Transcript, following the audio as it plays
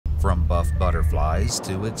From buff butterflies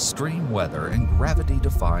to extreme weather and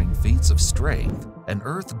gravity-defying feats of strength, an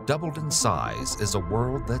Earth doubled in size is a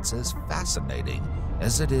world that's as fascinating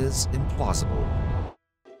as it is implausible.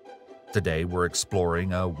 Today we're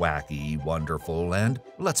exploring a wacky, wonderful, and,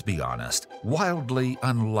 let's be honest, wildly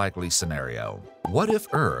unlikely scenario. What if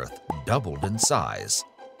Earth doubled in size?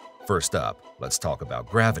 First up, let's talk about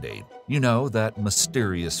gravity. You know, that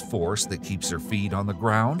mysterious force that keeps your feet on the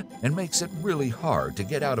ground and makes it really hard to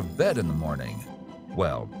get out of bed in the morning.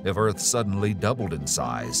 Well, if Earth suddenly doubled in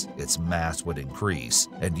size, its mass would increase,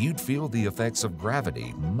 and you'd feel the effects of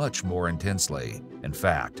gravity much more intensely. In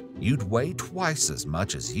fact, you'd weigh twice as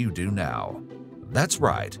much as you do now. That's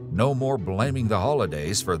right, no more blaming the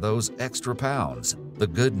holidays for those extra pounds. The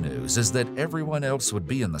good news is that everyone else would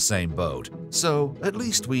be in the same boat, so at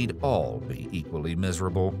least we'd all be equally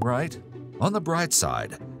miserable, right? On the bright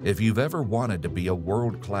side, if you've ever wanted to be a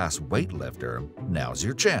world-class weightlifter, now's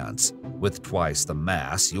your chance. With twice the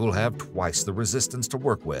mass, you'll have twice the resistance to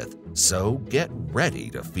work with, so get ready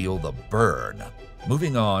to feel the burn.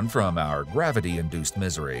 Moving on from our gravity-induced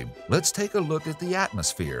misery, let's take a look at the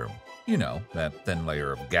atmosphere. You know, that thin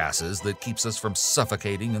layer of gases that keeps us from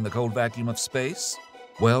suffocating in the cold vacuum of space?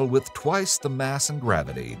 Well, with twice the mass and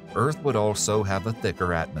gravity, Earth would also have a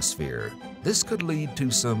thicker atmosphere. This could lead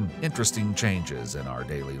to some interesting changes in our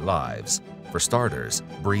daily lives. For starters,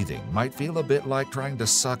 breathing might feel a bit like trying to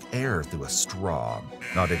suck air through a straw.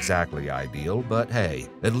 Not exactly ideal, but hey,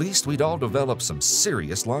 at least we'd all develop some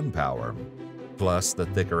serious lung power. Plus, the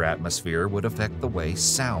thicker atmosphere would affect the way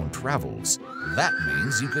sound travels. That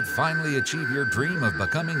means you could finally achieve your dream of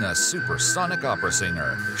becoming a supersonic opera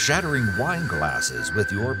singer, shattering wine glasses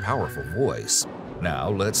with your powerful voice. Now,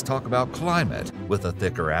 let's talk about climate. With a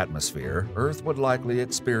thicker atmosphere, Earth would likely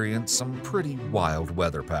experience some pretty wild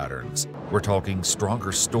weather patterns. We're talking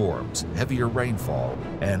stronger storms, heavier rainfall,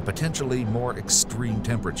 and potentially more extreme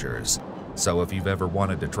temperatures. So if you've ever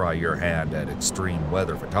wanted to try your hand at extreme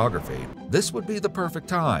weather photography, this would be the perfect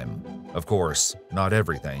time. Of course, not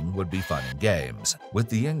everything would be fun and games. With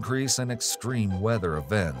the increase in extreme weather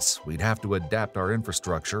events, we'd have to adapt our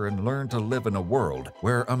infrastructure and learn to live in a world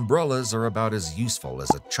where umbrellas are about as useful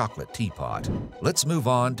as a chocolate teapot. Let's move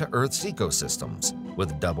on to Earth's ecosystems.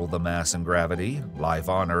 With double the mass and gravity, life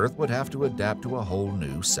on Earth would have to adapt to a whole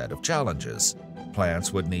new set of challenges.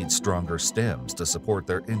 Plants would need stronger stems to support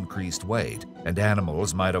their increased weight, and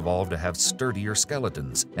animals might evolve to have sturdier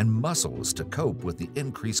skeletons and muscles to cope with the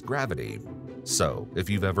increased gravity. So, if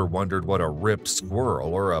you've ever wondered what a ripped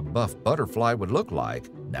squirrel or a buff butterfly would look like,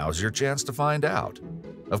 now's your chance to find out.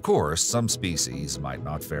 Of course, some species might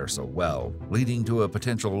not fare so well, leading to a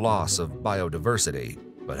potential loss of biodiversity.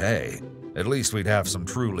 But hey, at least we'd have some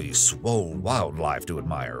truly swole wildlife to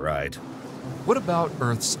admire, right? What about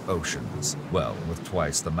Earth's oceans? Well, with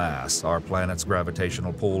twice the mass, our planet's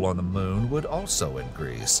gravitational pull on the moon would also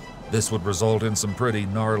increase. This would result in some pretty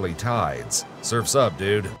gnarly tides. Surf's up,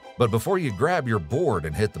 dude. But before you grab your board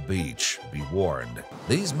and hit the beach, be warned.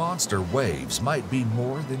 These monster waves might be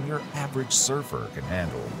more than your average surfer can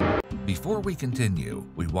handle. Before we continue,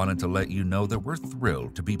 we wanted to let you know that we're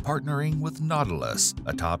thrilled to be partnering with Nautilus,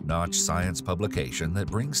 a top-notch science publication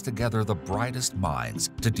that brings together the brightest minds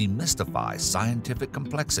to demystify scientific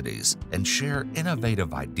complexities and share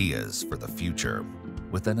innovative ideas for the future.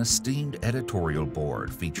 With an esteemed editorial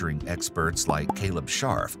board featuring experts like Caleb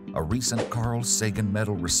Scharf, a recent Carl Sagan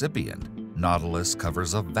Medal recipient, Nautilus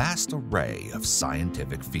covers a vast array of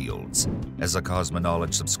scientific fields. As a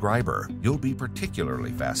Cosmoknowledge subscriber, you'll be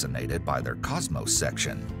particularly fascinated by their Cosmos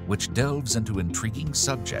section, which delves into intriguing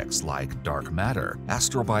subjects like dark matter,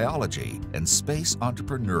 astrobiology, and space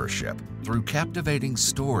entrepreneurship through captivating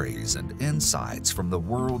stories and insights from the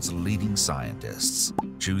world's leading scientists.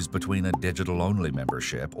 Choose between a digital-only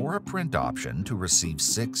membership or a print option to receive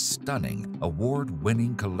 6 stunning,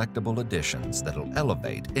 award-winning collectible editions that'll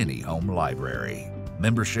elevate any home library.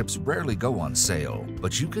 Memberships rarely go on sale,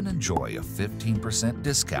 but you can enjoy a 15%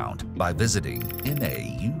 discount by visiting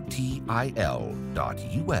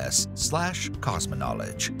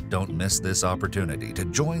nautil.us/Cosmoknowledge. Don't miss this opportunity to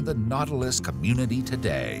join the Nautilus community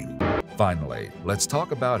today. Finally, let's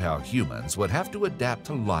talk about how humans would have to adapt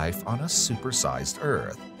to life on a supersized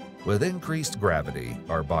Earth. With increased gravity,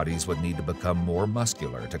 our bodies would need to become more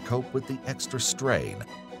muscular to cope with the extra strain.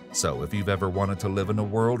 So if you've ever wanted to live in a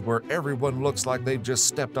world where everyone looks like they've just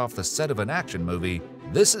stepped off the set of an action movie,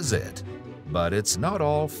 this is it. But it's not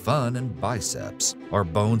all fun and biceps. Our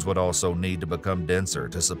bones would also need to become denser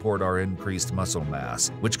to support our increased muscle mass,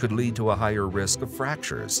 which could lead to a higher risk of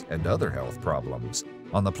fractures and other health problems.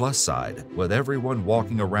 On the plus side, with everyone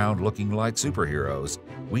walking around looking like superheroes,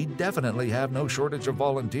 we definitely have no shortage of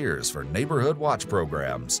volunteers for neighborhood watch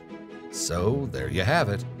programs. So there you have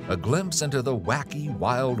it, a glimpse into the wacky,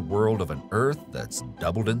 wild world of an Earth that's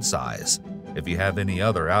doubled in size. If you have any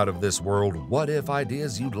other out-of-this-world what-if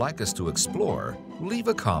ideas you'd like us to explore, leave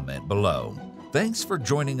a comment below. Thanks for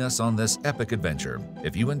joining us on this epic adventure.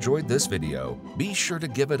 If you enjoyed this video, be sure to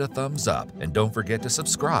give it a thumbs up and don't forget to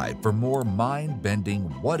subscribe for more mind-bending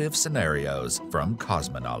what-if scenarios from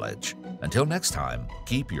Cosmoknowledge. Until next time,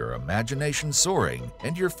 keep your imagination soaring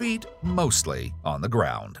and your feet mostly on the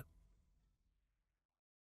ground.